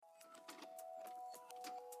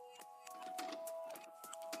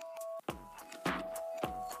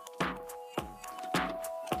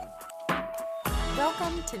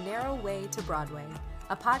Welcome to Narrow Way to Broadway,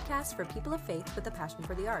 a podcast for people of faith with a passion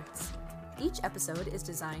for the arts. Each episode is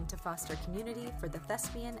designed to foster community for the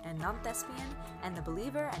thespian and non-thespian and the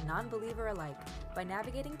believer and non-believer alike by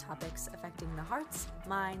navigating topics affecting the hearts,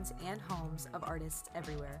 minds, and homes of artists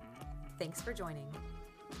everywhere. Thanks for joining.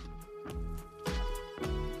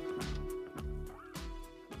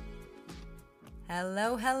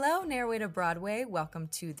 Hello, Narrow Way to Broadway. Welcome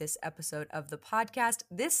to this episode of the podcast.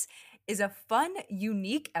 This is a fun,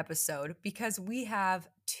 unique episode because we have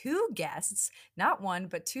two guests, not one,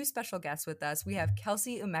 but two special guests with us. We have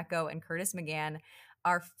Kelsi Umeko and Curtis McGann,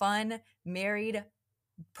 our fun, married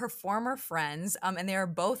performer friends, and they are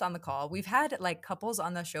both on the call. We've had like couples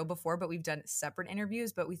on the show before, but we've done separate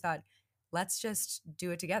interviews, but we thought, let's just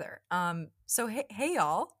do it together. So hey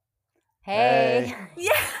y'all. Hey.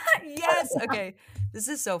 Yeah, yes. Okay. This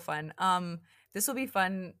is so fun. This will be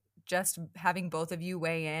fun just having both of you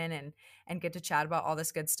weigh in and get to chat about all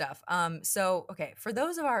this good stuff. So, okay, for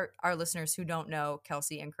those of our listeners who don't know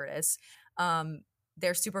Kelsi and Curtis,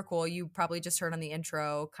 they're super cool. You probably just heard on the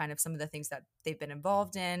intro kind of some of the things that they've been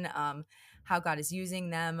involved in, how God is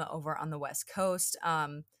using them over on the West Coast.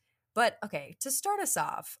 But okay, to start us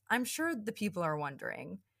off, I'm sure the people are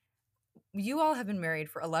wondering, you all have been married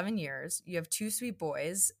for 11 years. You have two sweet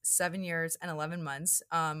boys, 7 years and 11 months,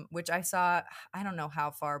 which I saw, I don't know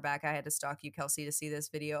how far back I had to stalk you, Kelsi, to see this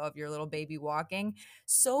video of your little baby walking.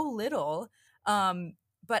 So little.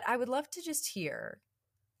 But I would love to just hear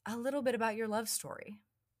a little bit about your love story.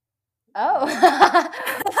 Oh.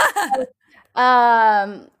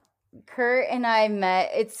 Kurt and I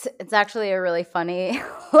met. It's actually a really funny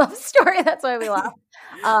love story. That's why we laugh.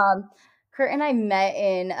 Kurt and I met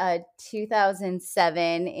in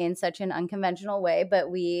 2007 in such an unconventional way, but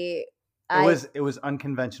it was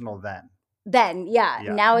unconventional then. Then, yeah.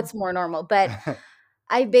 Now it's more normal. But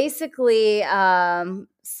I basically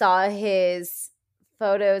saw his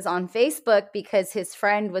photos on Facebook because his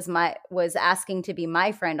friend was asking to be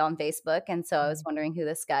my friend on Facebook, and so I was wondering who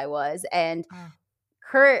this guy was. And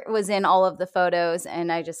Kurt was in all of the photos, and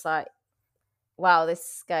I just thought, wow,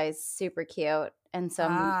 this guy's super cute. And so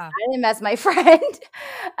I had him as my friend.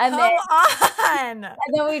 And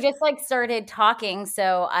then we just like started talking.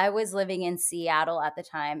 So I was living in Seattle at the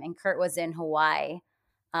time, and Kurt was in Hawaii.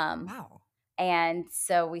 Wow. And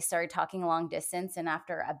so we started talking long distance. And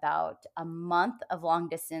after about a month of long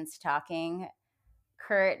distance talking,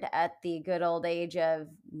 Kurt, at the good old age of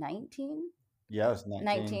 19? Yeah, I was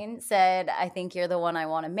 19. Said, I think you're the one I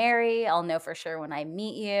want to marry. I'll know for sure when I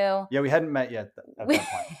meet you. Yeah, we hadn't met yet at that point.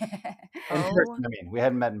 In person, we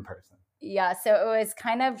hadn't met in person. Yeah, so it was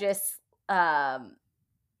kind of just, in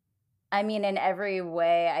every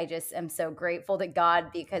way, I just am so grateful to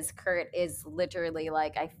God because Kurt is literally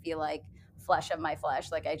like, I feel like flesh of my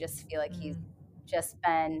flesh. Like, I just feel like he's just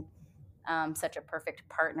been such a perfect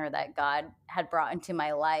partner that God had brought into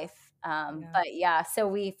my life. But yeah, so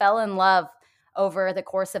we fell in love over the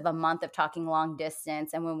course of a month of talking long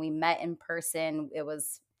distance. And when we met in person,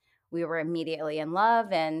 we were immediately in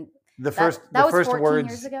love. And that was 14 words,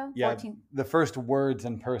 years ago? Yeah, 14. The first words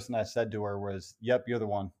in person I said to her was, yep, you're the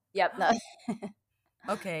one. Yep. No.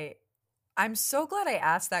 Okay. I'm so glad I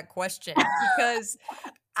asked that question because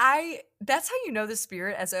that's how you know the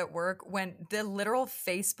spirit as at work, when the literal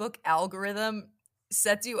Facebook algorithm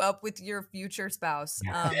sets you up with your future spouse.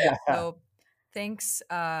 So thanks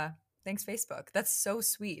Facebook. That's so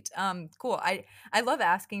sweet. Cool. I love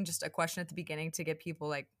asking just a question at the beginning to get people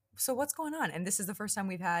like, so what's going on? And this is the first time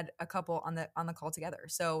we've had a couple on the call together.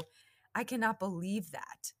 So I cannot believe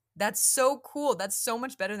that. That's so cool. That's so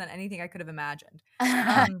much better than anything I could have imagined.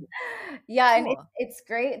 Yeah. Cool. And it's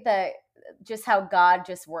great that just how God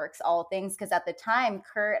just works all things. Because at the time,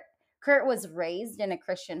 Kurt was raised in a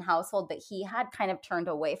Christian household, but he had kind of turned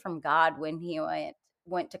away from God when he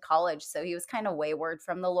went to college. So he was kind of wayward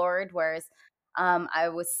from the Lord, whereas I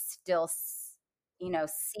was still,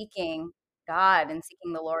 seeking God and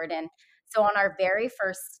seeking the Lord. And so on our very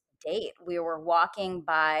first date, we were walking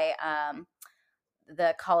by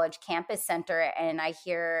the college campus center, and I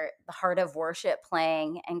hear the Heart of Worship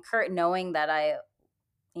playing, and Kurt, knowing that I,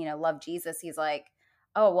 love Jesus, he's like,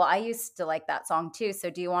 oh, well, I used to like that song too. So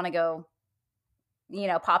do you want to go,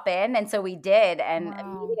 pop in? And so we did. And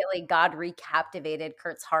immediately God recaptivated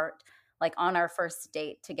Kurt's heart, like on our first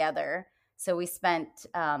date together. So we spent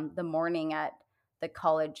the morning at the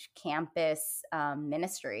college campus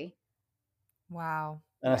ministry. Wow.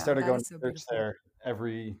 And I started going to church there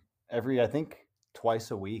every, I think,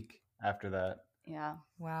 twice a week after that. Yeah.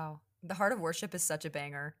 Wow. The Heart of Worship is such a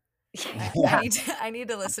banger. Yeah. I need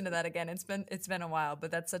to listen to that again. It's been a while,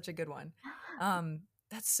 but that's such a good one.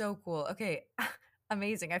 That's so cool. Okay.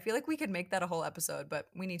 Amazing. I feel like we could make that a whole episode, but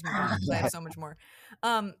we need to move on because I have so much more.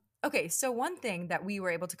 Um, okay, so one thing that we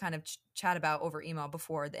were able to kind of chat about over email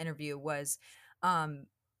before the interview was um,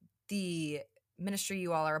 the ministry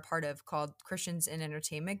you all are a part of called Christians in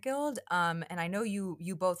Entertainment Guild. And I know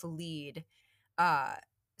you both lead. Uh,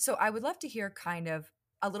 so I would love to hear kind of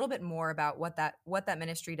a little bit more about what that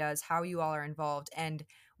ministry does, how you all are involved, and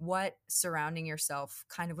what surrounding yourself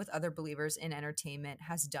kind of with other believers in entertainment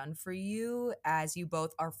has done for you as you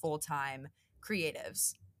both are full-time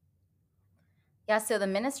creatives. Yeah, so the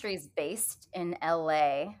ministry is based in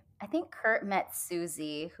LA. I think Kurt met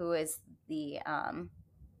Susie, who is the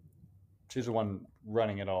She's the one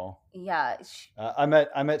running it all. yeah, I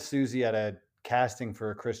met Susie at a casting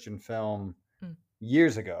for a Christian film Mm,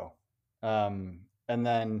 years ago, and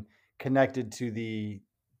then connected to the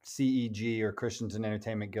CEG, or Christians in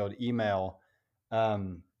Entertainment Guild, email,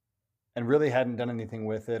 um, and really hadn't done anything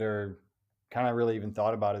with it, or kind of really even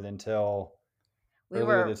thought about it until we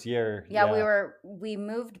earlier were this year. yeah, Yeah. we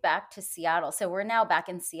moved back to Seattle. So we're now back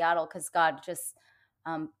in Seattle because God just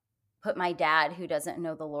um, put my dad, who doesn't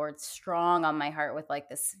know the Lord, strong on my heart with like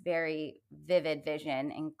this very vivid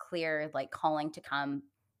vision and clear like calling to come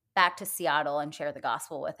back to Seattle and share the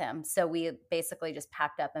gospel with him. So we basically just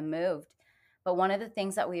packed up and moved. But one of the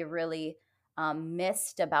things that we really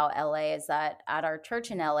missed about LA is that at our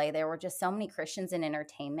church in LA, there were just so many Christians in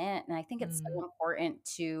entertainment. And I think it's mm, so important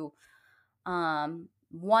to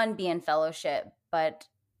one, be in fellowship, but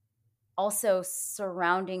also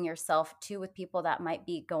surrounding yourself too with people that might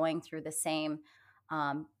be going through the same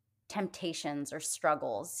um, temptations or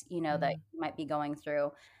struggles, that mm, you might be going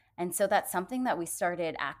through. And so that's something that we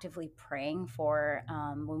started actively praying for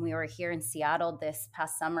when we were here in Seattle this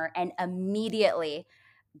past summer. And immediately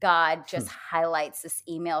God just highlights this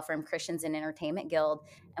email from Christians in Entertainment Guild,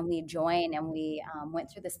 and we joined and we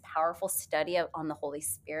went through this powerful study on the Holy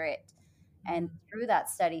Spirit. And mm, through that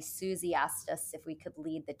study, Susie asked us if we could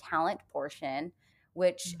lead the talent portion,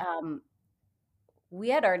 which mm, we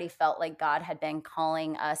had already felt like God had been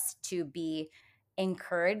calling us to be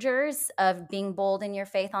encouragers of being bold in your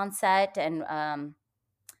faith on set,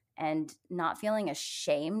 and not feeling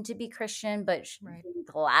ashamed to be Christian, but right. being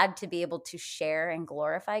glad to be able to share and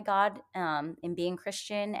glorify God in being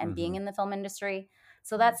Christian and being Mm-hmm. in the film industry.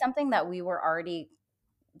 So Mm, that's something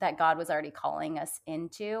that God was already calling us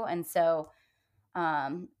into. And so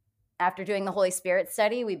um, after doing the Holy Spirit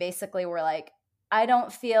study, we basically were like, I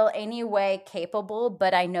don't feel any way capable,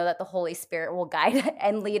 but I know that the Holy Spirit will guide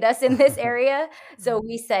and lead us in this area. So mm.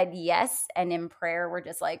 we said yes. And in prayer, we're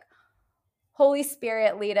just like, Holy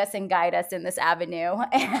Spirit, lead us and guide us in this avenue.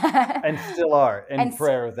 And still are in and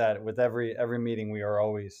prayer with that. With every meeting, we are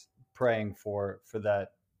always praying for that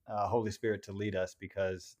Holy Spirit to lead us,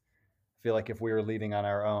 because I feel like if we were leading on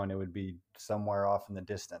our own, it would be somewhere off in the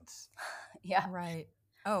distance. yeah. Right.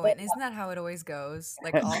 Oh, But and isn't that how it always goes?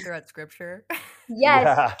 Like all throughout scripture? yes,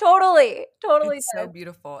 Yeah. totally. Totally. It's so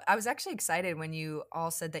beautiful. I was actually excited when you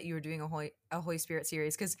all said that you were doing a Holy Spirit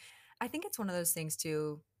series because I think it's one of those things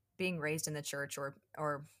too, being raised in the church or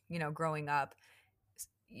growing up,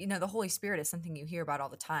 the Holy Spirit is something you hear about all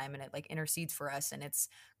the time and it like intercedes for us and it's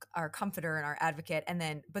our comforter and our advocate. And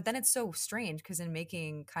then but then it's so strange because in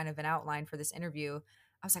making kind of an outline for this interview,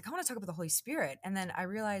 I was like, I want to talk about the Holy Spirit. And then I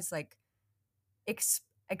realized like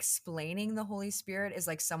explaining the Holy Spirit is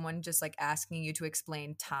like someone just like asking you to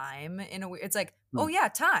explain time in a way. It's like, oh Hmm. yeah,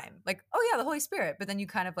 time. Like, oh yeah, the Holy Spirit. But then you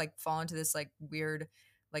kind of like fall into this like weird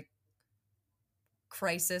like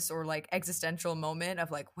crisis or like existential moment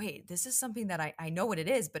of like, wait, this is something that I know what it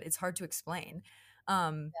is, but it's hard to explain.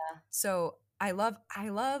 Um, so I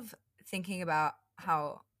love thinking about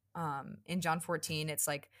how in John 14 it's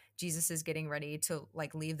like Jesus is getting ready to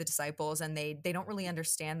like leave the disciples and they don't really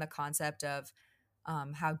understand the concept of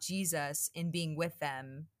how Jesus, in being with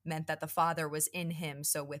them, meant that the Father was in him,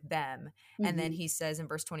 so with them. And then Mhm. he says in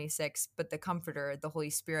verse 26, but the Comforter, the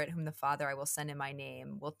Holy Spirit, whom the Father I will send in my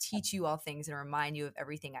name, will teach you all things and remind you of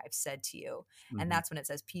everything I've said to you. And Mm-hmm. that's when it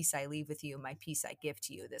says, peace I leave with you, my peace I give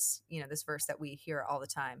to you. This verse that we hear all the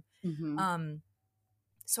time. Mhm. Um,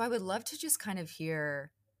 so I would love to just kind of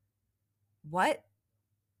hear what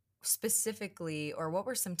specifically or what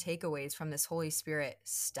were some takeaways from this Holy Spirit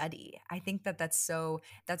study. I think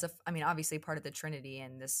I mean obviously part of the Trinity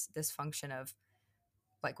and this function of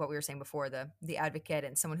like what we were saying before, the advocate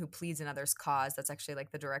and someone who pleads another's cause. That's actually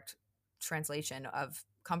like the direct translation of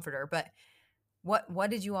comforter. But what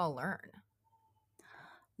did you all learn?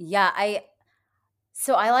 Yeah, I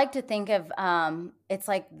like to think of it's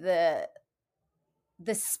like the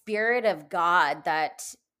spirit of God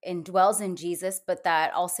that indwells in Jesus, but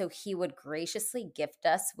that also he would graciously gift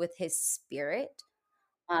us with his spirit,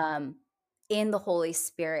 um, in the Holy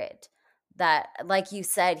Spirit. That, like you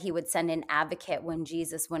said, he would send an advocate when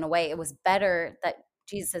Jesus went away. It was better that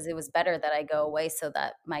Jesus says, it was better that I go away so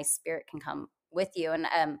that my spirit can come with you. And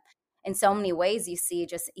in so many ways, you see,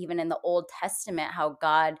 just even in the Old Testament, how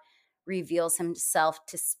God reveals himself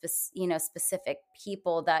to specific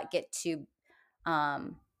people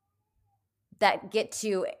um, that get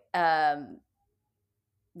to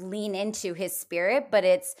lean into his spirit, but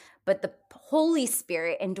the Holy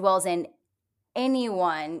Spirit indwells in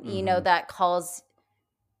anyone, Mm-hmm. that calls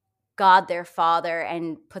God their Father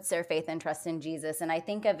and puts their faith and trust in Jesus. And I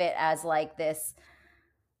think of it as like this,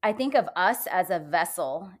 I think of us as a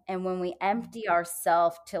vessel, and when we empty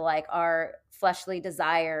ourselves to like our fleshly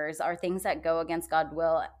desires, our things that go against God's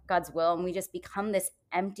will, and we just become this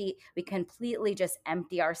empty, we completely just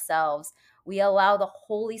empty ourselves. We allow the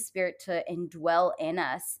Holy Spirit to indwell in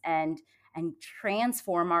us and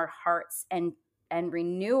transform our hearts and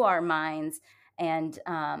renew our minds and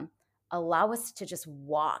allow us to just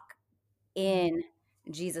walk Mm. in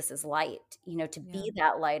Jesus's light, to Yeah. be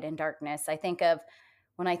that light in darkness.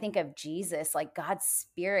 When I think of Jesus, like God's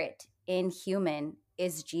spirit in human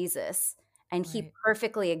is Jesus. And he Right.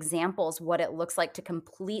 perfectly examples what it looks like to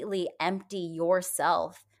completely empty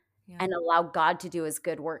yourself Yeah. and allow God to do his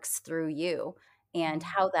good works through you, and Mm.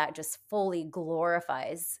 how that just fully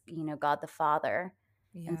glorifies, God the Father.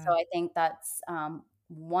 And Yeah. so I think that's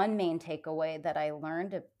one main takeaway that I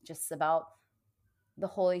learned just about the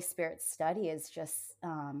Holy Spirit study is just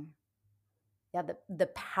yeah, the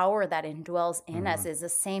power that indwells in Mm-hmm. us is the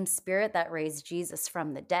same spirit that raised Jesus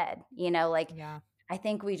from the dead. Like Yeah. I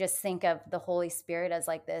think we just think of the Holy Spirit as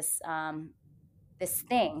like this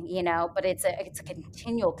thing, but it's a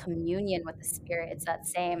continual communion with the Spirit. It's that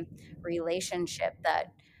same relationship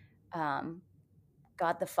that um,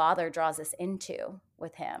 God the Father draws us into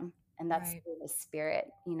with Him, and that's Right. through the Spirit,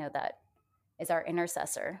 that is our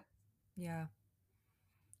intercessor. Yeah.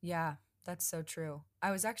 Yeah. That's so true.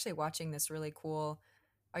 I was actually watching this really cool.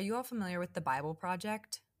 Are you all familiar with the Bible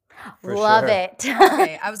Project? For Love sure. it.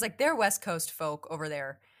 Okay, I was like, they're West Coast folk over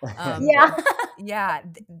there. Yeah. Yeah,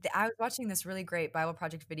 I was watching this really great Bible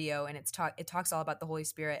Project video, and it talks all about the Holy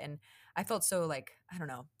Spirit, and I felt so like I don't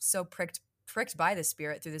know, so pricked by the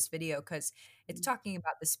Spirit through this video because it's talking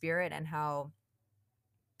about the Spirit and how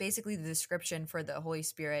basically the description for the Holy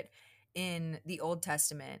Spirit in the Old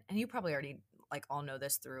Testament, and you probably already like all know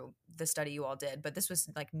this through the study you all did, but this was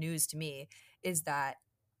like news to me, is that,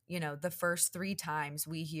 the first three times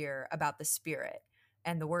we hear about the Spirit,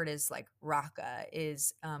 and the word is like raka,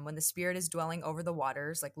 is when the Spirit is dwelling over the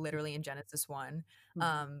waters, like literally in Genesis 1.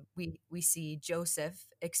 Mhm. We see Joseph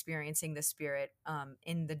experiencing the Spirit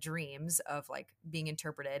in the dreams of like being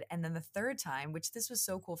interpreted. And then the third time, which this was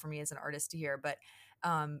so cool for me as an artist to hear, but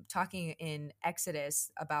talking in Exodus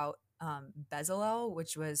about Bezalel,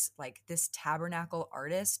 which was like this tabernacle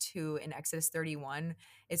artist who in Exodus 31,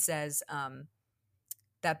 it says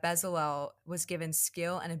that Bezalel was given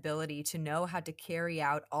skill and ability to know how to carry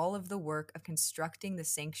out all of the work of constructing the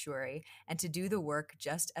sanctuary and to do the work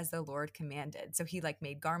just as the Lord commanded. So he like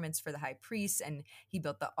made garments for the high priests, and he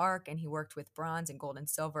built the ark, and he worked with bronze and gold and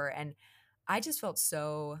silver. And I just felt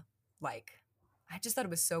so like I just thought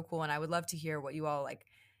it was so cool, and I would love to hear what you all like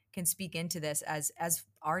can speak into this as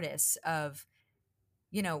artists of,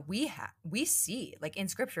 we see like in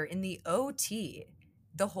scripture in the OT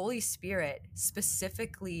the Holy Spirit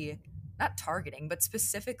specifically not targeting but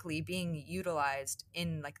specifically being utilized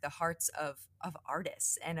in like the hearts of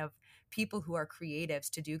artists and of people who are creatives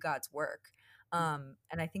to do God's work. And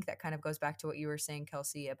I think that kind of goes back to what you were saying,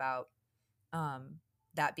 Kelsey, about um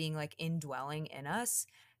that being like indwelling in us.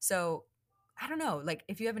 So I don't know, like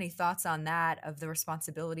if you have any thoughts on that, of the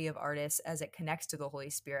responsibility of artists as it connects to the Holy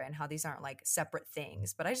Spirit and how these aren't like separate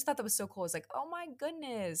things. But I just thought that was so cool. It's like, oh my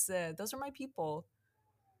goodness, those are my people.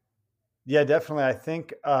 Yeah, definitely. I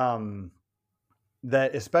think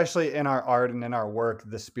that especially in our art and in our work,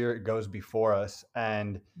 the Spirit goes before us.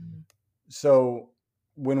 And Mm. so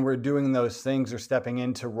when we're doing those things or stepping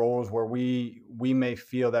into roles where we may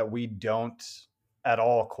feel that we don't at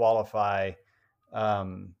all qualify,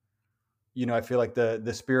 um, I feel like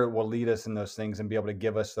the Spirit will lead us in those things and be able to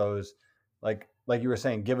give us those, like you were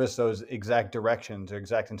saying, give us those exact directions or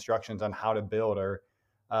exact instructions on how to build, or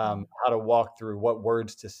Mm. how to walk through, what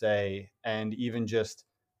words to say, and even just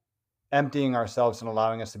emptying ourselves and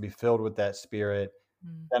allowing us to be filled with that Spirit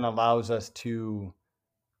Mm. then allows us to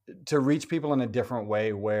reach people in a different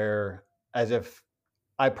way, where as if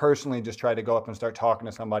I personally just try to go up and start talking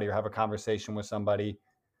to somebody or have a conversation with somebody,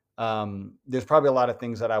 there's probably a lot of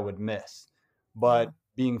things that I would miss. But Yeah.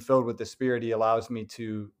 being filled with the Spirit, He allows me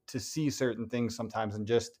to see certain things sometimes, and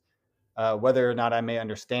just whether or not I may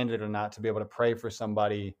understand it or not, to be able to pray for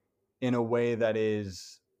somebody in a way that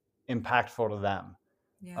is impactful to them,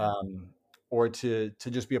 Yeah. um, or to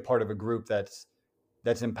just be a part of a group that's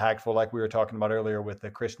impactful, like we were talking about earlier with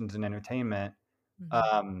the Christians in entertainment. Hmm.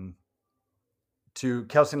 Um, to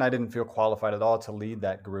Kelsey and I didn't feel qualified at all to lead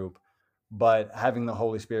that group, but having the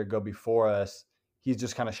Holy Spirit go before us, He's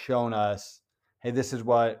just kind of shown us, hey, this is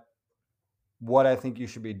what I think you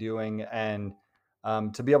should be doing, and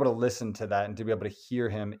to be able to listen to that and to be able to hear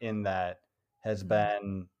Him in that has Hmm.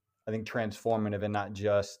 been, I think, transformative, and not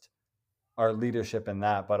just our leadership in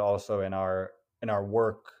that, but also in our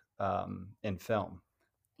work in film.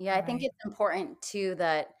 Yeah, I think Right. it's important too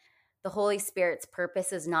that the Holy Spirit's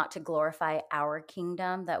purpose is not to glorify our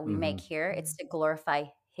kingdom that we make Hmm. here, it's to glorify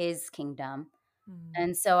his kingdom. Mm-hmm.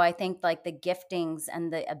 And so I think like the giftings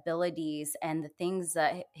and the abilities and the things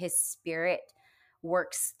that his spirit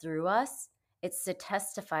works through us, it's to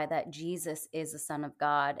testify that Jesus is the Son of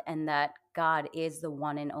God and that God is the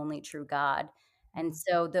one and only true God. And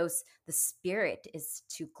so the spirit is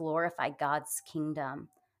to glorify God's kingdom.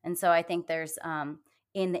 And so I think there's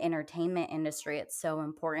in the entertainment industry, it's so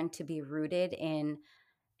important to be rooted in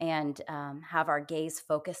and have our gaze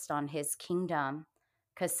focused on his kingdom,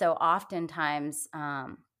 because so oftentimes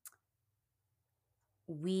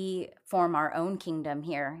we form our own kingdom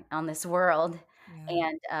here on this world, Yeah.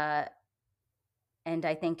 and and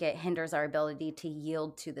I think it hinders our ability to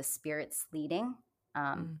yield to the spirit's leading.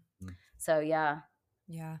 um, Mm. so yeah.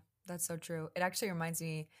 Yeah. That's so true. It actually reminds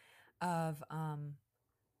me of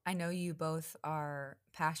I know you both are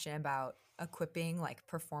passionate about equipping like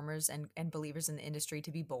performers and believers in the industry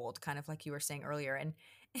to be bold, kind of like you were saying earlier. And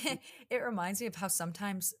it reminds me of how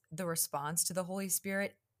sometimes the response to the Holy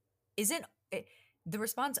Spirit isn't it, the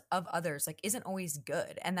response of others like isn't always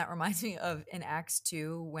good. And that reminds me of in Acts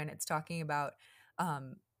 2 when it's talking about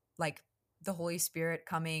um like the Holy Spirit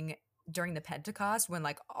coming during the Pentecost, when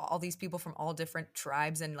like all these people from all different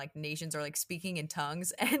tribes and like nations are like speaking in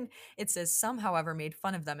tongues. And it says some however made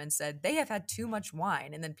fun of them and said they have had too much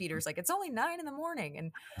wine. And then Peter's like, it's only 9 in the morning,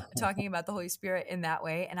 and talking about the Holy Spirit in that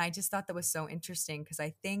way. And I just thought that was so interesting, because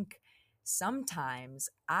I think sometimes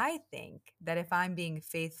I think that if I'm being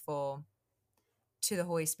faithful to the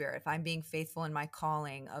Holy Spirit, if I'm being faithful in my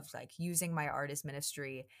calling of like using my artist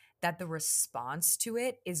ministry, that the response to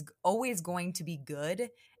it is always going to be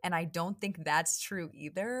good. And I don't think that's true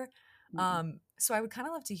either. Mhm. So I would kind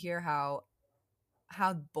of love to hear how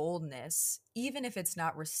boldness, even if it's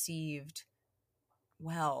not received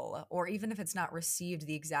well, or even if it's not received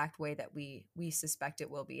the exact way that we suspect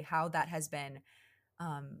it will be, how that has been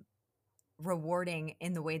um rewarding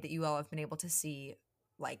in the way that you all have been able to see,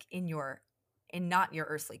 like in not your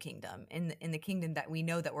earthly kingdom, in the kingdom that we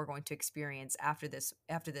know that we're going to experience after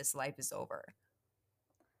this life is over.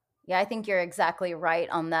 Yeah, I think you're exactly right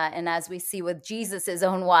on that. And as we see with Jesus's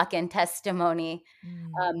own walk in testimony,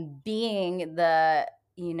 Mm, being the,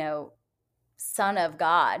 you know, Son of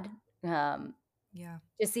God, um, yeah.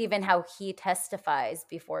 just even how he testifies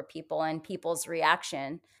before people and people's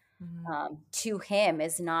reaction Hmm. to him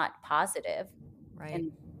is not positive. Right.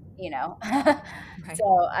 And, you know, Right.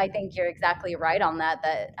 so I think you're exactly right on that,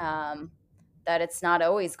 that it's not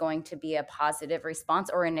always going to be a positive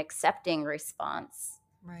response or an accepting response.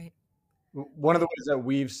 Right. One of the Right. ways that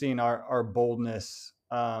we've seen our boldness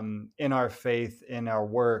in our faith, in our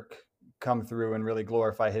work, come through and really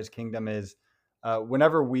glorify His kingdom is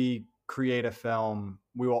whenever we create a film,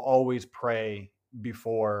 we will always pray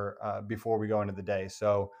before we go into the day.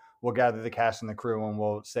 So we'll gather the cast and the crew and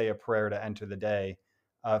we'll say a prayer to enter the day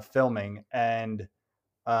filming, and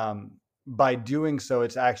um, by doing so,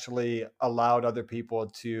 it's actually allowed other people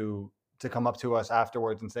to come up to us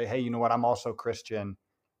afterwards and say, "Hey, you know what? I'm also Christian,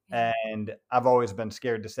 Yeah. and I've always been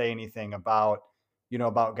scared to say anything about,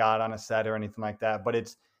 about God on a set or anything like that." But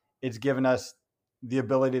it's given us the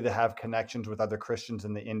ability to have connections with other Christians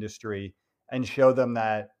in the industry and show them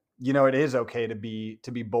that, it is okay to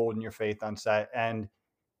be bold in your faith on set. And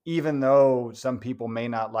even though some people may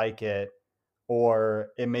not like it, or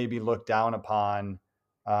it may be looked down upon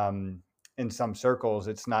um, in some circles,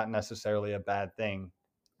 it's not necessarily a bad thing.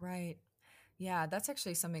 Right. Yeah, that's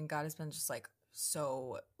actually something God has been just like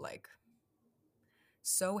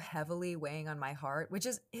so heavily weighing on my heart, which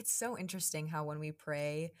is, it's so interesting how when we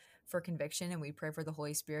pray for conviction and we pray for the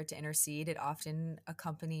Holy Spirit to intercede, it often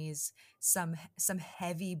accompanies some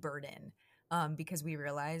heavy burden, because we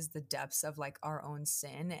realize the depths of like our own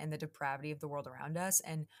sin and the depravity of the world around us.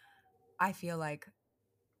 And I feel like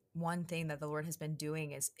one thing that the Lord has been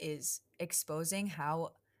doing is exposing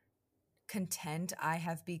how content I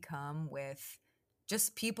have become with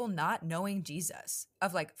just people not knowing Jesus,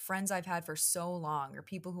 of like friends I've had for so long or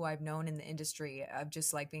people who I've known in the industry, of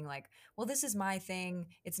just like being like, well, this is my thing.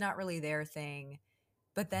 It's not really their thing.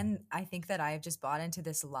 But then I think that I have just bought into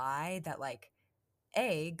this lie that like,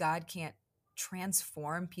 A, God can't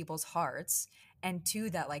transform people's hearts. And two,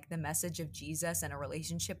 that like the message of Jesus and a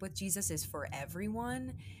relationship with Jesus is for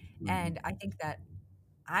everyone. Mhm. And I think that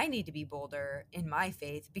I need to be bolder in my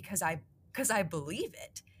faith because I believe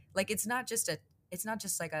it. Like it's not just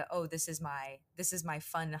like a, oh, this is my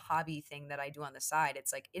fun hobby thing that I do on the side.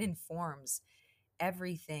 It's like it informs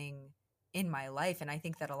everything in my life. And I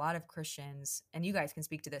think that a lot of Christians, and you guys can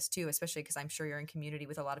speak to this too, especially because I'm sure you're in community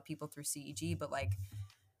with a lot of people through CEG, but like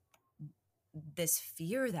this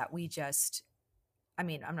fear that we just, I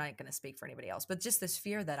mean, I'm not going to speak for anybody else, but just this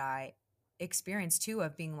fear that I experience too,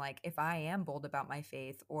 of being like, if I am bold about my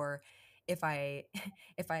faith, or if I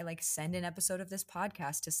if I like send an episode of this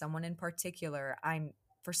podcast to someone in particular, I'm,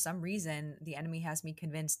 for some reason the enemy has me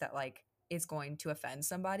convinced that like it's going to offend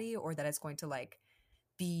somebody, or that it's going to like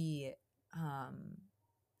be um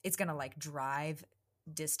it's going to like drive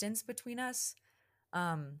distance between us.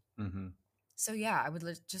 um Mhm. so yeah, I would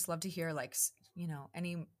just love to hear like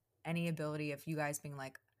any ability of you guys being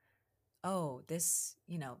like, oh, this,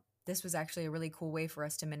 this was actually a really cool way for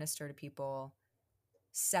us to minister to people,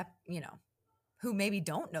 who maybe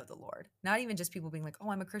don't know the Lord. Not even just people being like, oh,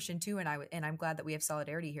 I'm a Christian too, and I'm glad that we have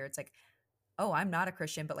solidarity here. It's like, oh, I'm not a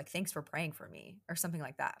Christian, but like thanks for praying for me, or something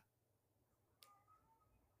like that.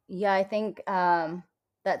 Yeah, I think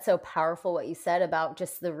that's so powerful what you said about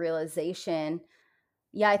just the realization.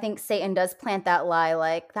 Yeah, I think Satan does plant that lie,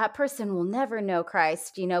 like that person will never know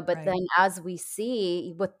Christ, but Right. then as we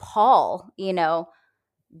see with Paul,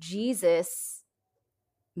 Jesus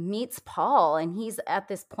meets Paul, and he's at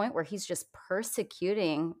this point where he's just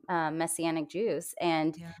persecuting Messianic Jews,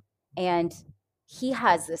 Yeah. and he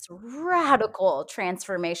has this radical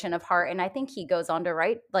transformation of heart. And I think he goes on to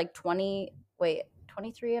write like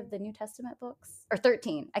 23 of the New Testament books, or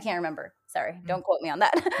 13. I can't remember. Sorry, Mm. don't quote me on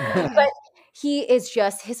that. But he is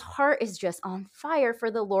just, his heart is just on fire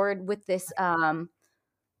for the Lord with this,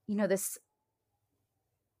 this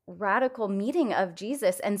radical meeting of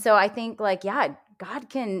Jesus. And so I think like, yeah, God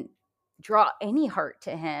can draw any heart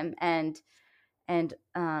to him, and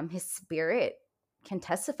his spirit can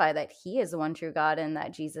testify that he is the one true God and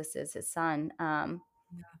that Jesus is his son. Yeah.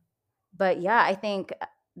 But yeah, I think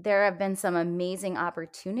there have been some amazing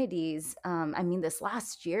opportunities. I mean, this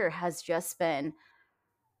last year has just been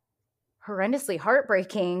horrendously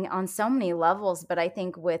heartbreaking on so many levels, but I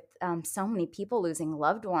think with so many people losing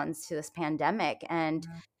loved ones to this pandemic, Yeah.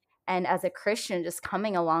 and as a Christian, just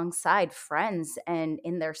coming alongside friends and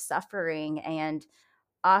in their suffering and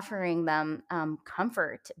offering them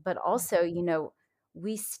comfort, but also,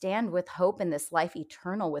 we stand with hope in this life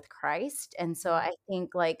eternal with Christ. And so Yeah. I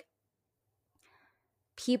think like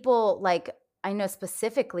people, like, I know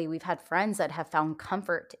specifically we've had friends that have found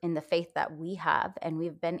comfort in the faith that we have, and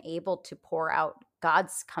we've been able to pour out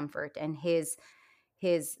God's comfort and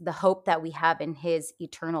the hope that we have in his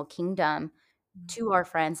eternal kingdom Mm. to our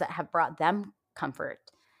friends that have brought them comfort.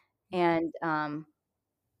 Yeah. And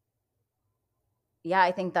yeah,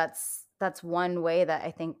 I think that's one way that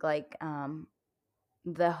I think like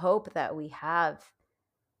the hope that we have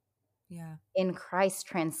Yeah. in Christ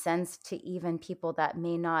transcends to even people that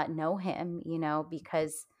may not know him,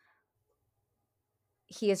 because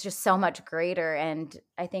he is just so much greater. And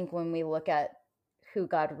I think when we look at who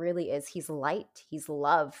God really is, he's light, he's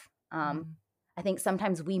love. Mm. I think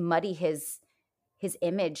sometimes we muddy his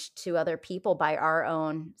image to other people by our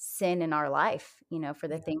own sin in our life, for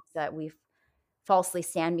the Yeah. things that we falsely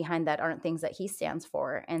stand behind that aren't things that he stands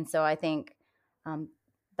for. And so I think um,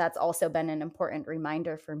 that's also been an important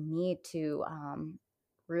reminder for me to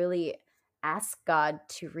really ask God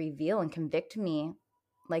to reveal and convict me,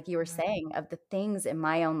 like you were Right. saying, of the things in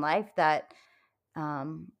my own life that,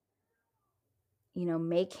 um,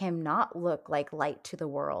 make him not look like light to the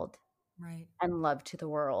world Right. and love to the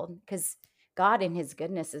world. Because God in his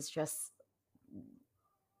goodness is just,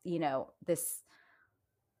 this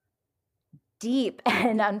deep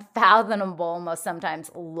and unfathomable, almost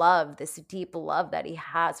sometimes love, this deep love that he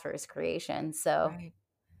has for his creation. So, Right.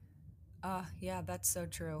 Yeah, that's so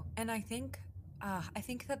true. And I think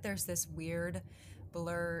that there's this weird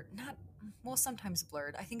blur, not, well, sometimes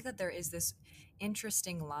blurred. I think that there is this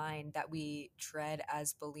interesting line that we tread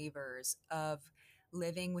as believers of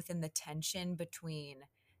living within the tension between,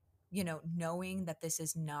 knowing that this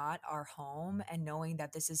is not our home, and knowing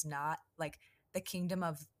that this is not like the kingdom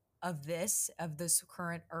of of this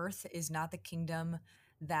current earth is not the kingdom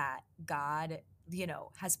that God,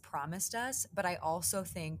 has promised us. But I also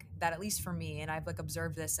think that, at least for me, and I've like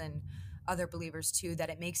observed this in other believers too, that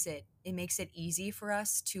it makes it easy for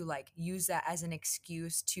us to like use that as an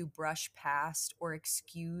excuse to brush past or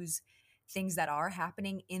excuse things that are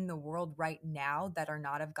happening in the world right now that are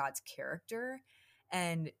not of God's character.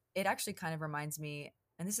 And it actually kind of reminds me,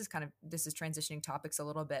 and this is transitioning topics a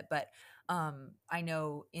little bit, but I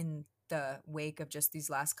know in the wake of just these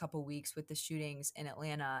last couple weeks with the shootings in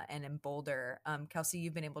Atlanta and in Boulder, Kelsi,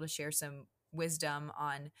 you've been able to share some wisdom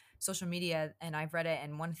on social media, and I've read it.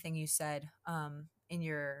 And one thing you said,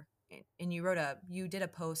 you did a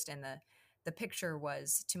post, and the picture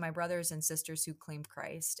was, to my brothers and sisters who claim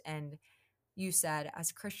Christ. And you said,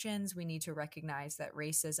 as Christians, we need to recognize that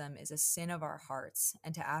racism is a sin of our hearts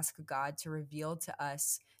and to ask God to reveal to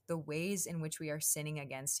us the ways in which we are sinning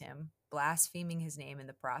against him, blaspheming his name in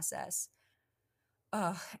the process.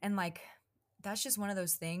 And like, that's just one of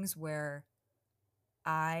those things where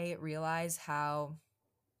I realize how,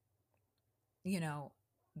 you know,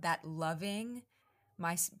 that loving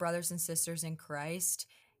my brothers and sisters in Christ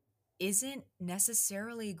isn't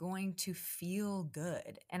necessarily going to feel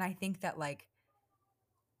good. And I think that, like,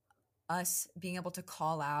 us being able to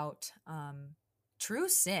call out true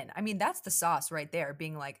sin. I mean, that's the sauce right there,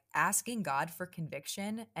 being like asking God for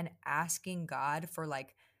conviction and asking God for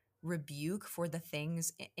like rebuke for the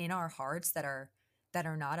things in our hearts that are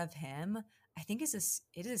not of him. I think it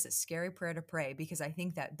is a scary prayer to pray, because I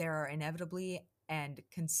think that there are inevitably and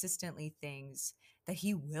consistently things that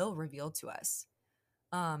he will reveal to us.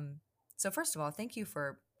 um, so first of all, thank you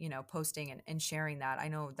for, posting and sharing that. I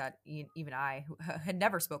know that even I, who had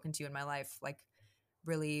never spoken to you in my life, like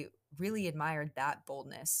really, really admired that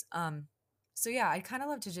boldness. So yeah, I'd kind of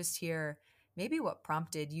love to just hear maybe what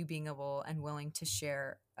prompted you being able and willing to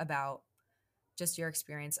share about just your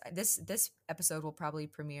experience. This episode will probably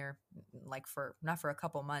premiere like for not for a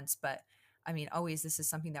couple months, but I mean, always this is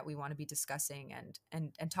something that we want to be discussing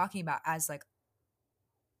and talking about as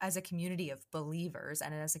a community of believers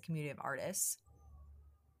and as a community of artists.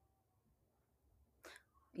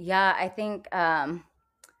 Yeah, I think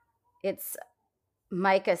it's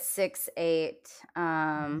Micah 6:8.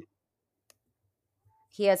 Mhm.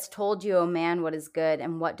 He has told you, O man, what is good,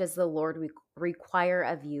 and what does the Lord require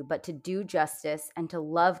of you, but to do justice and to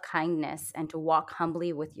love kindness and to walk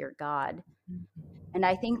humbly with your God. And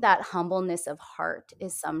I think that humbleness of heart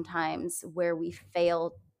is sometimes where we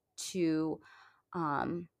fail to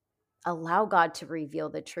um, allow God to reveal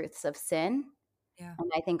the truths of sin. Yeah.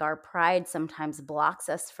 And I think our pride sometimes blocks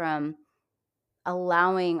us from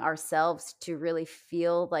allowing ourselves to really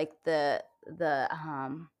feel like the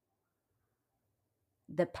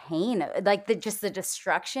pain, like just the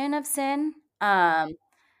destruction of sin. And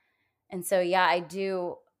so yeah, I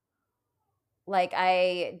do, like,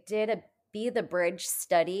 I did a Be the Bridge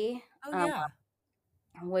study, Oh um, yeah.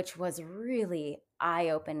 which was really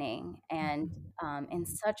eye-opening and Mhm. in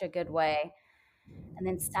such a good way. And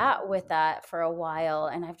then sat with that for a while,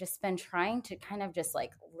 and I've just been trying to kind of just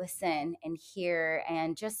like listen and hear,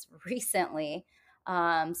 and just recently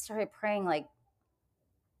started praying like,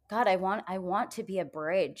 God, I want to be a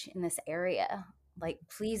bridge in this area. Like,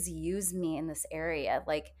 please use me in this area.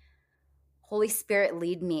 Like, Holy Spirit,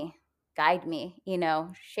 lead me, guide me,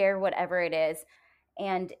 share whatever it is.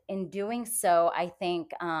 And in doing so, I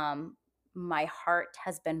think my heart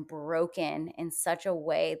has been broken in such a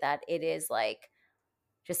way that it is like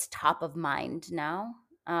just top of mind now.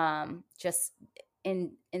 Just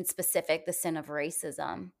in specific, the sin of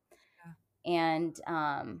racism. Yeah. And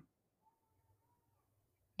Mhm.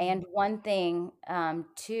 one thing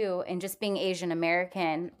too, and just being Asian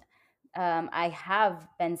American, I have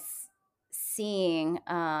been seeing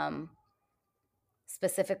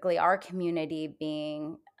specifically our community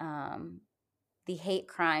being the hate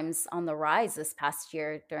crimes on the rise this past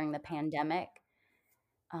year during the pandemic.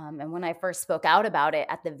 And when I first spoke out about it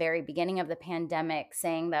at the very beginning of the pandemic,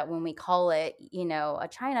 saying that when we call it, a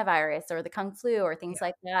China virus or the Kung flu or things Yeah.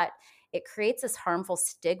 like that, it creates this harmful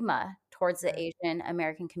stigma towards the Right. Asian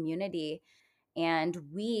American community. And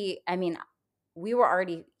I mean, we were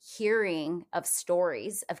already hearing of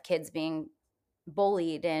stories of kids being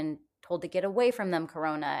bullied and told to get away from them,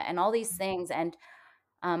 Corona, and all these things. And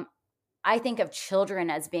um, I think of children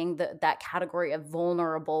as being that category of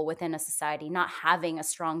vulnerable within a society, not having a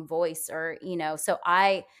strong voice, or, so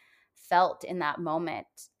I felt in that moment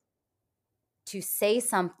to say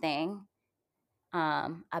something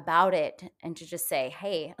about it, and to just say,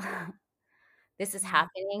 hey, this is Mhm.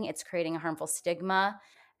 happening. It's creating a harmful stigma.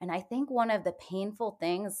 And I think one of the painful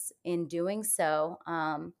things in doing so,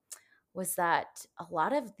 was that a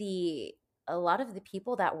lot of the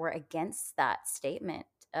people that were against that statement,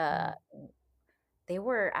 uh, Mm. they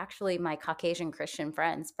were actually my Caucasian Christian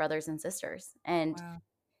friends, brothers and sisters, Wow.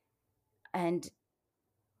 and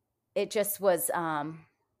it just was,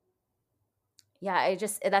 yeah,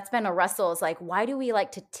 that's been a wrestle. Is like, why do we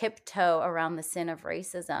like to tiptoe around the sin of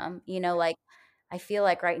racism? Like, I feel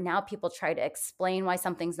like right now people try to explain why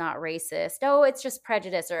something's not racist. Oh, it's just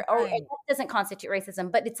prejudice, or Right. it doesn't constitute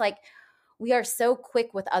racism. But it's like we are so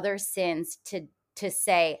quick with other sins to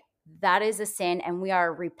say that is a sin, and we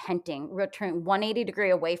are repenting. We're turning 180-degree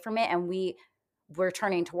away from it, and we're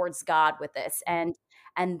turning towards God with this.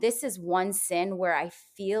 And this is one sin where I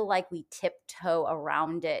feel like we tiptoe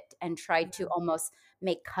around it and try to Yeah. almost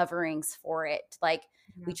make coverings for it. Like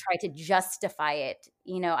we Yeah. try to justify it,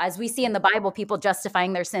 as we see in the Bible, people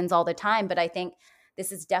justifying their sins all the time. But I think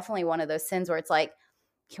this is definitely one of those sins where it's like,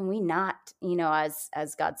 can we not,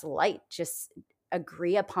 as God's light, just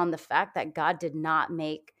agree upon the fact that God did not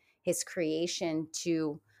make his creation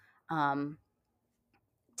um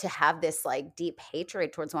to have this like deep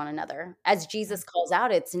hatred towards one another. As Yeah. Jesus calls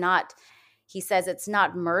out, he says it's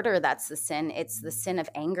not murder that's the sin, it's the sin of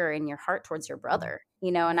anger in your heart towards your Mm. brother.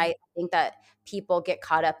 And Right. I think that people get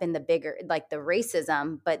caught up in the bigger, like the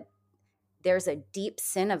racism, but there's a deep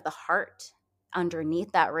sin of the heart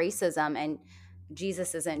underneath that racism. And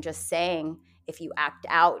Jesus isn't just saying, if you act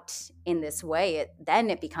out in this way, then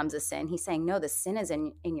it becomes a sin. He's saying, no, the sin is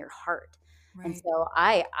in your heart. And Right. so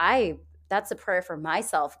I that's a prayer for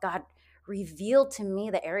myself. God, reveal to me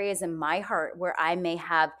the areas in my heart where I may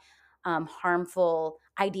have harmful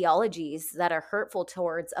ideologies that are hurtful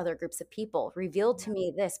towards other groups of people. Reveal Yeah. to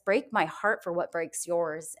me this. Break my heart for what breaks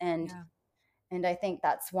yours. And Yeah. and I think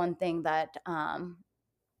that's one thing that,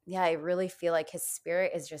 yeah, I really feel like his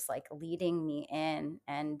spirit is just like leading me in.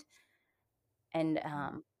 And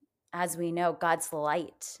as we know, God's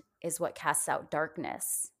light is what casts out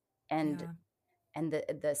darkness. And Yeah.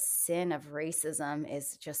 the sin of racism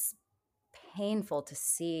is just painful to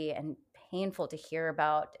see and painful to hear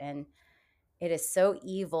about. And it is so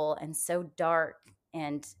evil and so dark.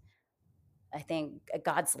 And I think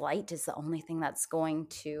God's light is the only thing that's going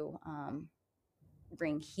to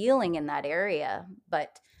bring healing in that area.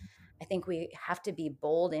 But I think we have to be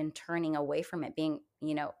bold in turning away from it, being,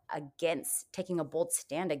 against, taking a bold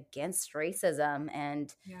stand against racism,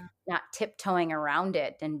 and Yeah. not tiptoeing around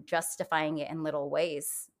it and justifying it in little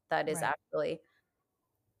ways that is Right. actually,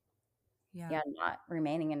 Yeah. yeah, not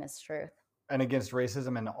remaining in his truth. And against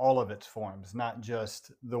racism in all of its forms, not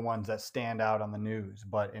just the ones that stand out on the news,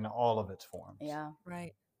 but in all of its forms. Yeah.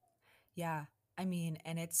 Right. Yeah. I mean,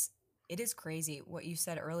 and it is crazy what you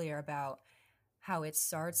said earlier about how it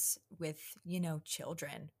starts with,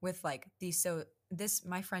 children with like these. So this,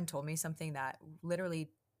 my friend told me something that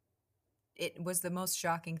literally, it was the most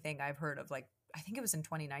shocking thing I've heard of. Like, I think it was in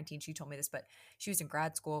 2019 she told me this, but she was in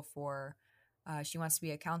grad school for she wants to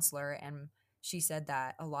be a counselor, and she said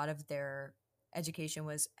that a lot of their education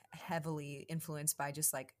was heavily influenced by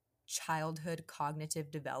just like childhood cognitive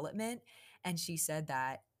development. And she said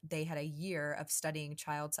that they had a year of studying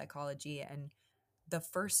child psychology, and the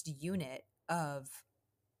first unit of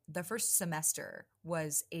the first semester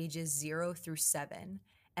was ages 0 through 7.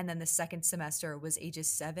 And then the second semester was ages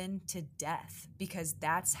 7 to death, because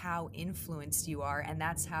that's how influenced you are. And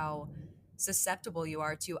that's how susceptible you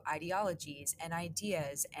are to ideologies and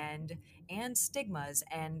ideas and stigmas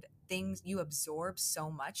and things. You absorb so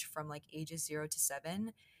much from like ages 0 to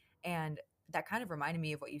 7. And that kind of reminded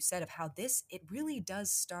me of what you said, of how it really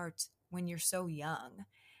does start when you're so young.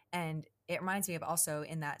 And it reminds me of also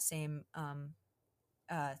in that same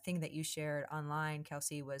thing that you shared online,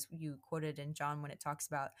 Kelsi, was you quoted in John when it talks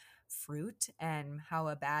about fruit and how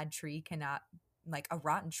a bad tree cannot, like a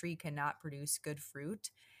rotten tree cannot produce good fruit.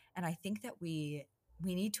 And I think that we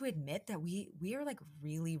need to admit that we are like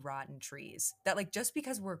really rotten trees. That like just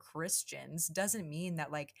because we're Christians doesn't mean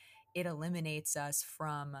that like it eliminates us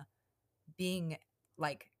from being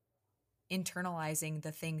like internalizing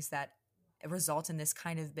the things that result in this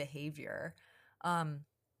kind of behavior. Um,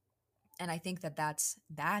 and I think that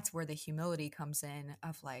that's where the humility comes in,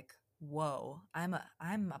 of like, whoa, I'm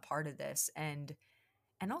a part of this. And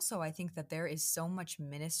also I think that there is so much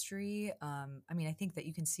ministry. I mean, I think that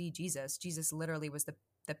you can see Jesus literally was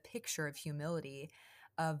the picture of humility.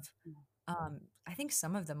 Of I think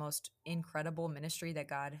some of the most incredible ministry that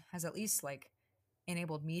God has at least like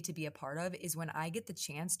enabled me to be a part of is when I get the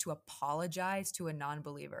chance to apologize to a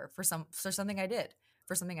non-believer for something I did,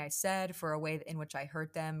 for something I said, for a way in which I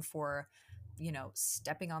hurt them, for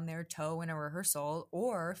stepping on their toe in a rehearsal,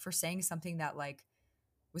 or for saying something that like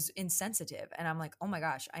was insensitive. And I'm like, oh my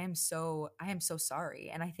gosh, I am so sorry.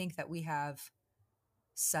 And I think that we have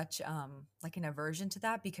such like an aversion to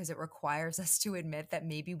that because it requires us to admit that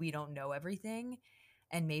maybe we don't know everything,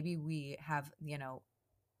 and maybe we have,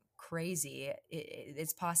 crazy,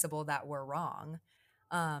 it's possible that we're wrong.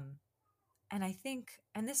 um and I think,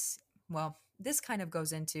 and this, well, this kind of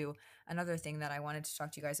goes into another thing that I wanted to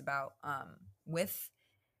talk to you guys about, with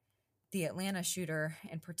the Atlanta shooter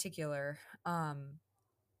in particular,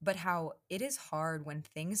 but how it is hard when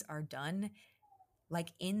things are done like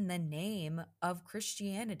in the name of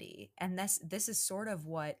Christianity. And this is sort of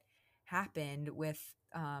what happened with,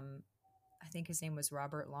 I think his name was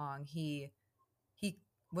Robert Long. He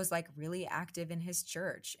was like really active in his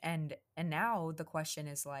church, and now the question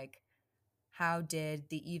is like, how did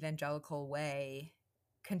the evangelical way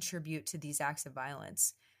contribute to these acts of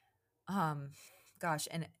violence? Um, Gosh,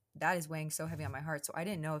 and that is weighing so heavy on my heart. So I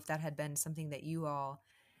didn't know if that had been something that you all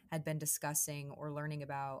had been discussing or learning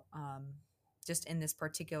about, just in this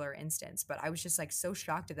particular instance. But I was just like so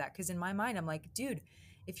shocked at that because in my mind, I'm like, dude,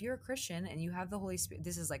 if you're a Christian and you have the Holy Spirit,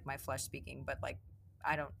 this is like my flesh speaking, but like,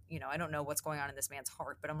 I don't know what's going on in this man's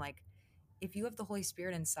heart, but I'm like, if you have the Holy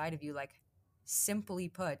Spirit inside of you, like, simply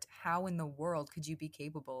put, how in the world could you be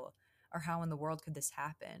capable, or how in the world could this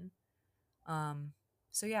happen? Um,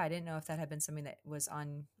 so yeah, I didn't know if that had been something that was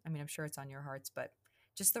on, I mean, I'm sure it's on your hearts, but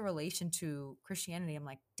just the relation to Christianity, I'm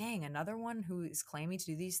like, dang, another one who is claiming to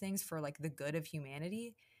do these things for like the good of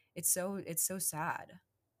humanity. It's so sad.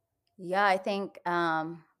 Yeah, I think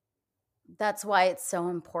that's why it's so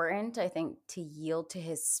important, I think, to yield to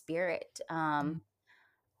his spirit. Mm,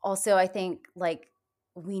 Also, I think like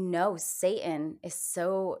we know Satan is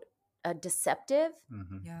so deceptive,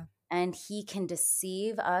 Hmm. yeah. and he can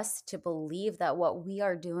deceive us to believe that what we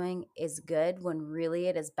are doing is good when really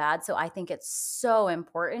it is bad. So I think it's so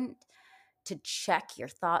important to check your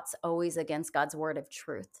thoughts always against God's word of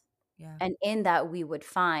truth. Yeah. And in that, we would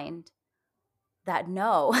find that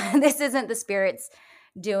no, this isn't the Spirit's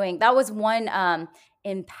doing. That was one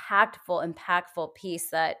impactful piece,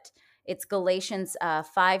 that it's Galatians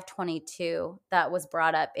 5:22 that was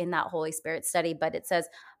brought up in that Holy Spirit study. But it says,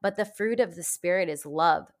 but the fruit of the Spirit is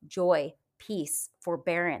love, joy, peace,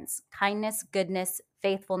 forbearance, kindness, goodness,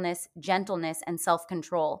 faithfulness, gentleness, and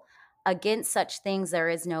self-control. Against such things there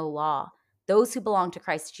is no law. Those who belong to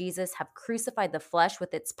Christ Jesus have crucified the flesh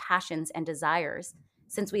with its passions and desires.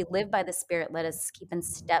 Since we live by the Spirit, let us keep in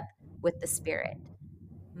step with the Spirit.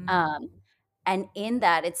 Mm, Um, and in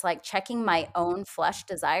that, it's like checking my own flesh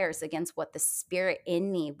desires against what the Spirit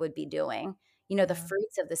in me would be doing. You know, the yeah.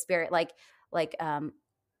 fruits of the Spirit, like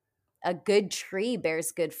a good tree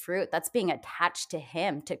bears good fruit. That's being attached to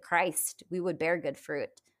Him, to Christ. We would bear good fruit.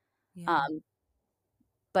 Yeah. Um,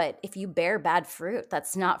 but if you bear bad fruit,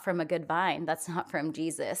 that's not from a good vine. That's not from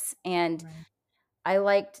Jesus. And Right. I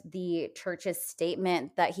liked the church's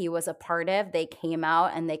statement that he was a part of. They came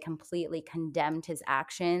out and they completely condemned his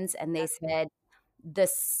actions, and they Yeah. said the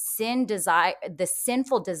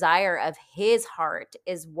sinful desire of his heart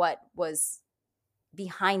is what was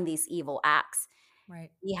behind these evil acts.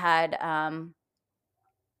 Right. He had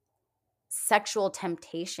sexual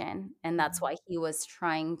temptation, and that's Mhm. why he was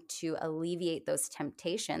trying to alleviate those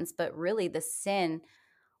temptations. But really, the sin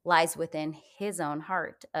lies within his own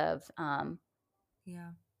heart of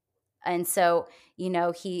Yeah. and so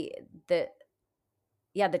he the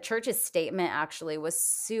yeah, the church's statement actually was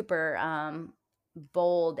super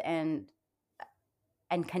bold and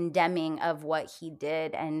condemning of what he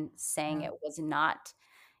did, and saying Yeah. it was not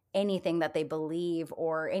anything that they believe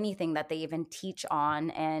or anything that they even teach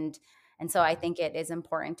on. And so I think it is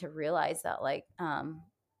important to realize that, like,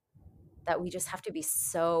 that we just have to be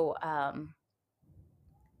so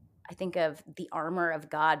I think of the armor of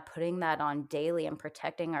God, putting that on daily and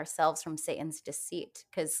protecting ourselves from Satan's deceit.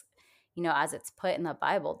 Because, as it's put in the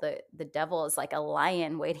Bible, the devil is like a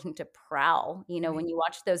lion waiting to prowl. Right. When you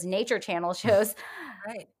watch those nature channel shows,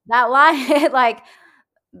 Right. that lion, like,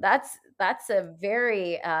 that's a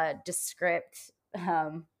very descript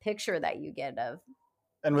picture that you get of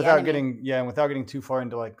And the without enemy. getting, yeah, and without getting too far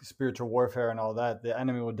into like spiritual warfare and all that, the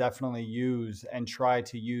enemy will definitely use and try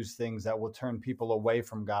to use things that will turn people away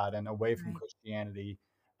from God and away from Right. Christianity,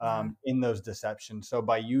 Yeah. in those deceptions. So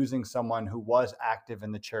by using someone who was active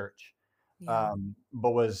in the church, Yeah.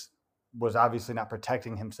 but was obviously not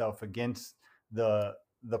protecting himself against the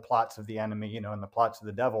plots of the enemy, and the plots of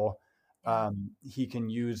the devil, Yeah. he can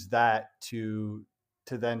use that to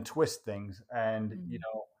then twist things and Mhm.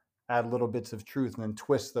 add little bits of truth and then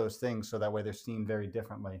twist those things so that way they're seen very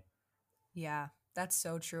differently. Yeah, that's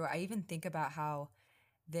so true. I even think about how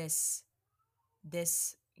this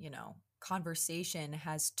this conversation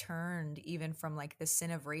has turned even from like the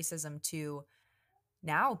sin of racism to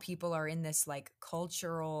now people are in this like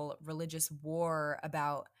cultural religious war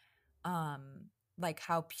about um like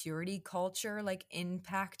how purity culture like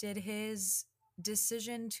impacted his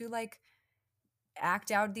decision to like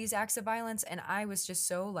act out these acts of violence. And I was just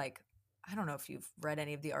so like, I don't know if you've read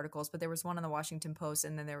any of the articles, but there was one in the Washington Post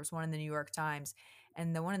and then there was one in the New York Times.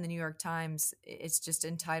 And the one in the New York Times, it's just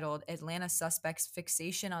entitled Atlanta Suspects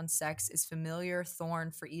Fixation on Sex is Familiar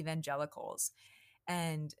Thorn for Evangelicals.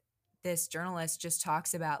 And this journalist just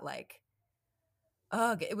talks about like,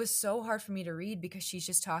 ugh, it was so hard for me to read because she's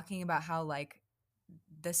just talking about how like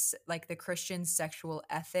this like the Christian sexual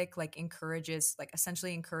ethic like encourages like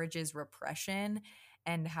essentially encourages repression,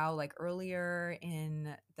 and how like earlier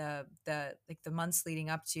in the like the months leading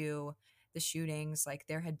up to the shootings, like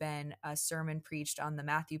there had been a sermon preached on the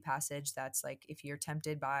Matthew passage that's like, if you're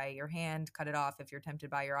tempted by your hand, cut it off, if you're tempted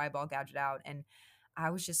by your eyeball, gouge it out. And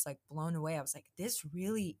I was just like blown away. I was like, this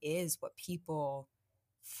really is what people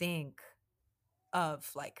think of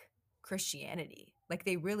like Christianity. Like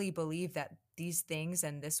they really believe that these things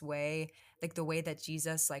and this way, like the way that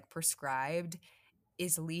Jesus like prescribed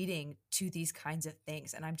is leading to these kinds of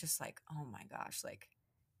things. And I'm just like, oh my gosh, like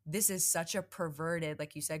this is such a perverted,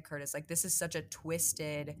 like you said, Curtis, like this is such a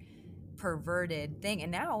twisted, perverted thing.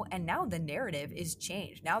 And now the narrative is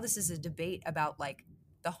changed. Now this is a debate about like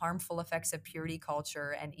the harmful effects of purity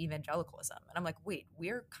culture and evangelicalism. And I'm like, wait,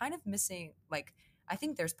 we're kind of missing like, I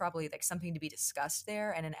think there's probably like something to be discussed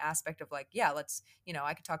there, and an aspect of like, yeah, let's,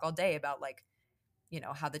 I could talk all day about like,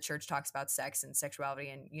 how the church talks about sex and sexuality,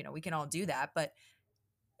 and we can all do that. But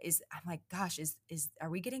I'm like, gosh, is are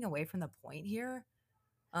we getting away from the point here?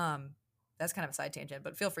 Um, that's kind of a side tangent,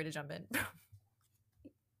 but feel free to jump in.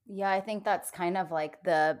 Yeah, I think that's kind of like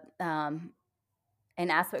the an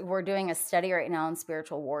aspect. We're doing a study right now on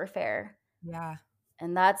spiritual warfare. Yeah.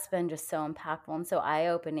 And that's been just so impactful and so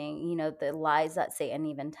eye-opening, the lies that Satan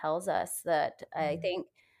even tells us that I Mm, think,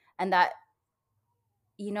 and that,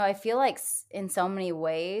 I feel like in so many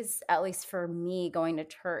ways, at least for me going to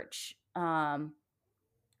church, I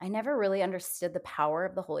never really understood the power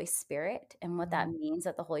of the Holy Spirit and what that mm, means,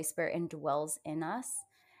 that the Holy Spirit indwells in us.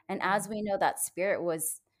 And yeah. as we know, that Spirit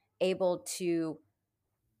was able to,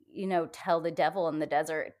 tell the devil in the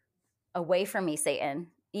desert, away from me, Satan.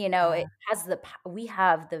 Yeah. It has we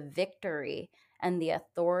have the victory and the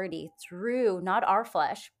authority through not our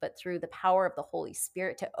flesh, but through the power of the Holy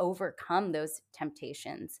Spirit to overcome those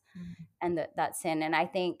temptations Mm, and that sin. And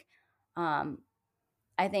um,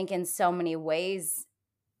 I think in so many ways,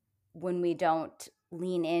 when we don't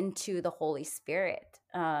lean into the Holy Spirit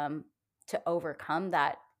to overcome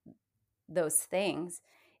those things,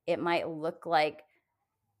 it might look like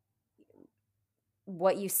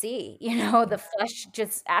what you see, yeah. the flesh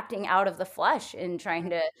just acting out of the flesh and trying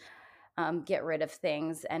to get rid of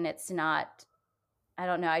things. And it's not, I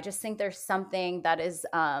don't know. I just think there's something that is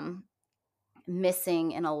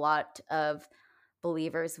missing in a lot of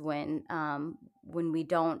believers when we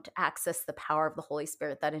don't access the power of the Holy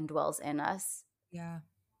Spirit that indwells in us. Yeah.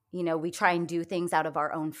 We try and do things out of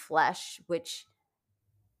our own flesh, which,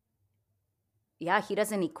 yeah, he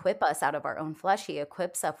doesn't equip us out of our own flesh. He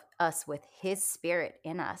equips us with his spirit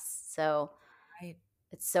in us. So Right.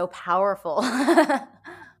 it's so powerful.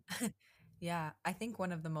 Yeah, I think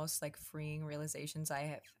one of the most like freeing realizations I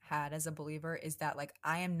have had as a believer is that like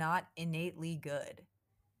I am not innately good.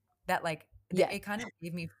 That like Yes. it kind of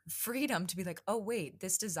gave me freedom to be like, oh wait,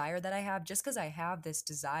 this desire that I have, just because I have this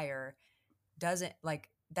desire doesn't like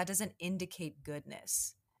that doesn't indicate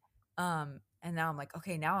goodness. And now I'm like,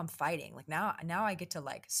 okay, now I'm fighting. Like now I get to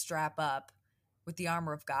like strap up with the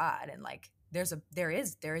armor of God, and like there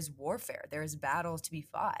is warfare. There is battles to be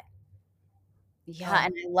fought. Yeah, Oh.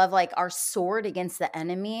 and I love, like, our sword against the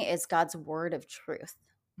enemy is God's word of truth.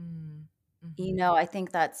 Mm, mhm. I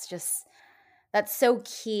think that's so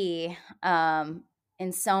key,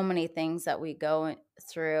 in so many things that we go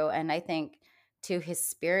through, and I think too, his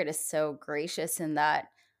spirit is so gracious in that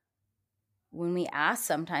when we ask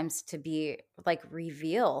sometimes to be like,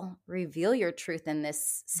 reveal your truth in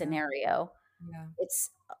this Yeah. scenario. Yeah. It's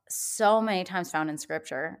so many times found in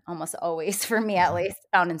scripture, almost always for me at least,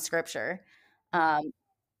 found in scripture, Yeah. um,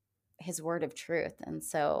 his word of truth, and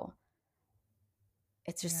so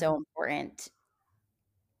it's just Yeah. so important.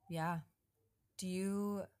 Yeah.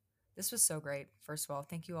 This was so great. First of all,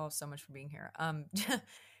 thank you all so much for being here.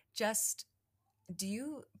 Just do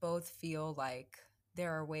you both feel like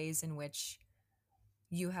there are ways in which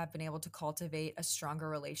you have been able to cultivate a stronger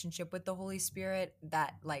relationship with the Holy Spirit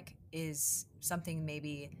that like is something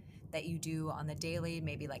maybe that you do on the daily,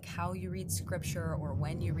 maybe like how you read scripture or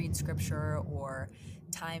when you read scripture, or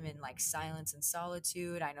time in like silence and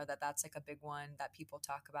solitude. I know that that's like a big one that people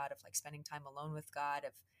talk about, of like spending time alone with God,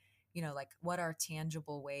 of, like what are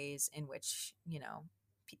tangible ways in which,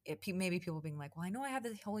 maybe people being like, well, I know I have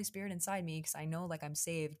the Holy Spirit inside me because I know like I'm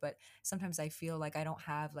saved, but sometimes I feel like I don't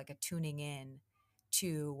have like a tuning in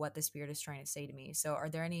to what the Spirit is trying to say to me. So are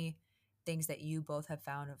there any things that you both have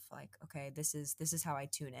found of like, okay, this is how I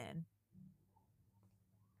tune in?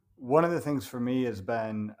 One of the things for me has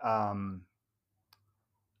been, I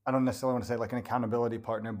don't necessarily want to say like an accountability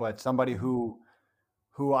partner, but somebody Mhm.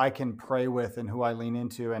 who I can pray with and who I lean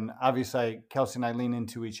into. And obviously, Kelsi and I lean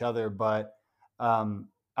into each other, but um,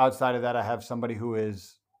 outside of that, I have somebody who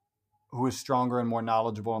is stronger and more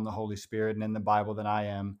knowledgeable in the Holy Spirit and in the Bible than I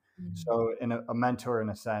am. Mhm. So, in a mentor in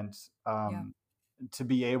a sense, Yeah. to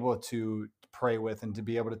be able to pray with and to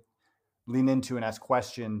be able to lean into and ask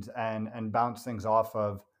questions and bounce things off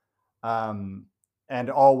of, um, and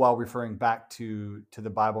all while referring back to the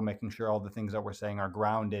Bible, making sure all the things that we're saying are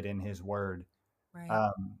grounded in His Word. Right.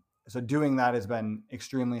 Um, so doing that has been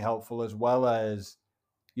extremely helpful, as well as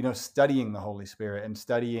studying the Holy Spirit and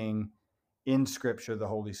studying in Scripture the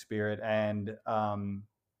Holy Spirit, and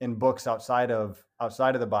in books outside of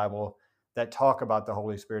the Bible that talk about the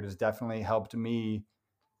Holy Spirit has definitely helped me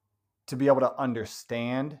to be able to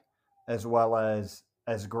understand, as well as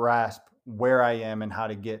grasp where I am and how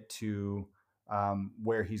to get to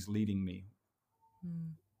where He's leading me.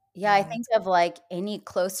 Mm. Yeah, I Yeah, think that's of like any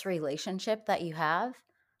close relationship that you have.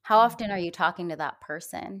 How mm, often are you talking to that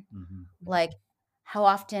person? Mhm. Like, mm, how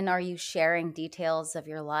often are you sharing details of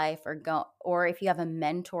your life, or if you have a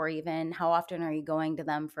mentor, even how often are you going to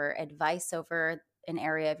them for advice over an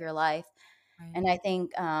area of your life? right. And I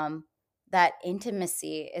think that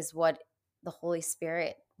intimacy is what the Holy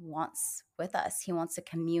Spirit wants with us. He wants to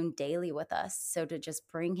commune daily with us. So to just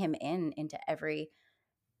bring him into every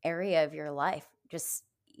area of your life, just,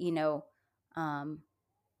 you know, um,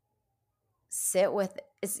 sit with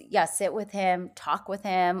him, talk with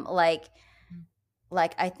him. Mm,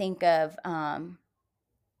 Like I think of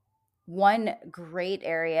one great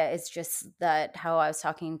area is just that how I was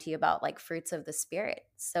talking to you about like fruits of the spirit.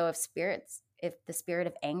 So if the spirit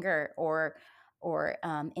of anger or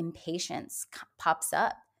impatience pops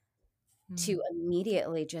up, mm, to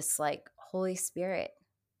immediately just like, Holy Spirit,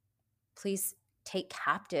 please take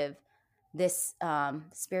captive this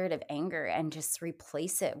spirit of anger and just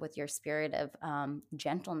replace it with your spirit of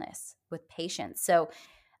gentleness, with patience. So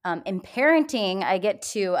in parenting, I get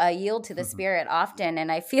to yield to the Spirit often,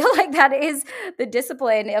 and I feel like that is the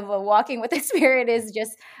discipline of walking with the Spirit, is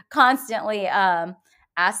just constantly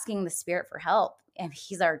asking the Spirit for help, and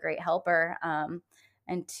He's our great helper.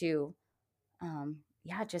 And to,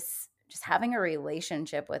 yeah, just having a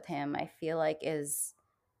relationship with Him, I feel like is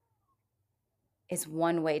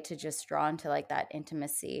one way to just draw into like that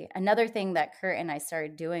intimacy. Another thing that Kurt and I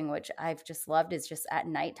started doing, which I've just loved, is just at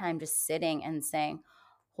nighttime, just sitting and saying,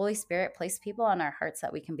 Holy Spirit, place people on our hearts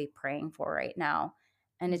that we can be praying for right now.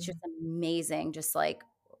 And it's just mm. amazing, just like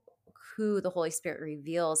who the Holy Spirit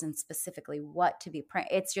reveals and specifically what to be praying.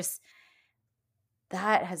 It's just,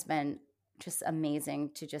 that has been just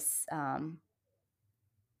amazing to just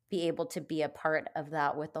be able to be a part of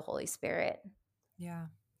that with the Holy Spirit. Yeah,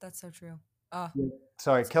 that's so true. Oh, Yeah.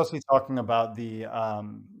 Sorry, so Kelsey, talking about the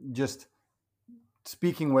just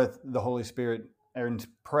speaking with the Holy Spirit and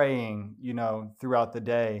praying, throughout the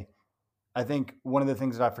day. I think one of the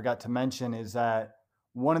things that I forgot to mention is that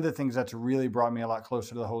one of the things that's really brought me a lot closer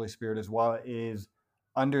to the Holy Spirit as well is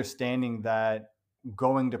understanding that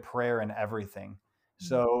going to prayer in everything. mm,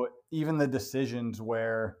 So even the decisions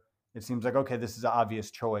where it seems like, okay, this is an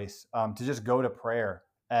obvious choice, to just go to prayer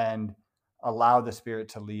and allow the Spirit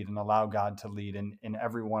to lead and allow God to lead in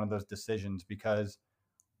every one of those decisions. Because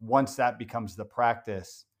once that becomes the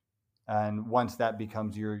practice, and once that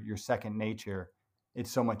becomes your second nature, it's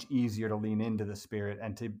so much easier to lean into the Spirit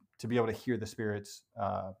and to be able to hear the Spirit's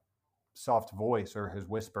soft voice or His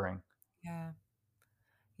whispering. yeah.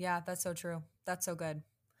 Yeah, that's so true. That's so good.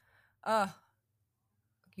 Uh,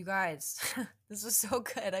 you guys, this was so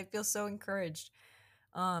good. I feel so encouraged.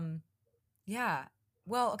 Um, yeah.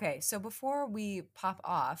 Well, okay. So before we pop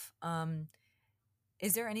off,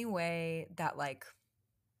 is there any way that like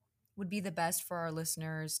would be the best for our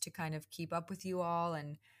listeners to kind of keep up with you all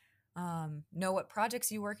and know what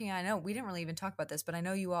projects you're working on? I know we didn't really even talk about this, but I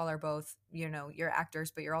know you all are both, you're actors,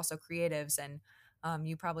 but you're also creatives, and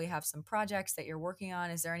you probably have some projects that you're working on.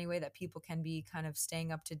 Is there any way that people can be kind of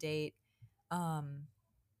staying up to date um,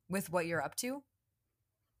 with what you're up to?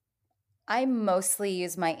 I mostly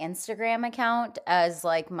use my Instagram account as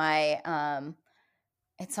like my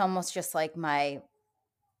it's almost just like my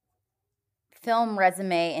film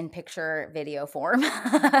resume in picture video form. Love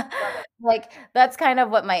it. Like that's kind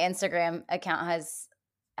of what my Instagram account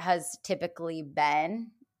has typically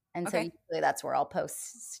been. And so Okay. usually that's where I'll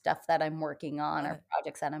post stuff that I'm working on Love or it.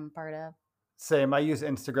 projects that I'm a part of. Same. I use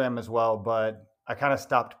Instagram as well, but I kind of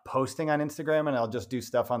stopped posting on Instagram and I'll just do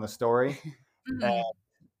stuff on the story. And Mhm.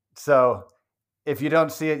 so if you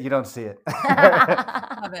don't see it, you don't see it.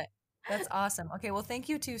 Love it. That's awesome. Okay, well, thank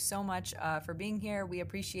you two so much for being here. We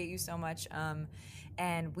appreciate you so much,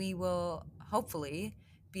 and we will hopefully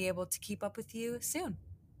be able to keep up with you soon.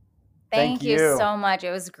 Thank Thank you you. so much.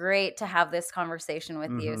 It was great to have this conversation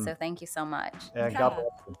with you. Mm-hmm. So thank you so much. Yeah, Yeah, God bless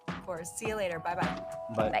you. of course. See you later. Bye bye.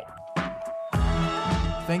 Bye.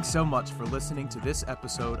 Bye. Thanks so much for listening to this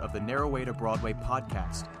episode of the Narrow Way to Broadway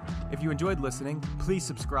podcast. If you enjoyed listening, please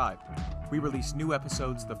subscribe. We release new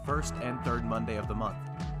episodes the first and third Monday of the month.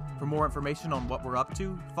 For more information on what we're up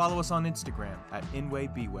to, follow us on Instagram at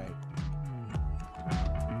InWayBway.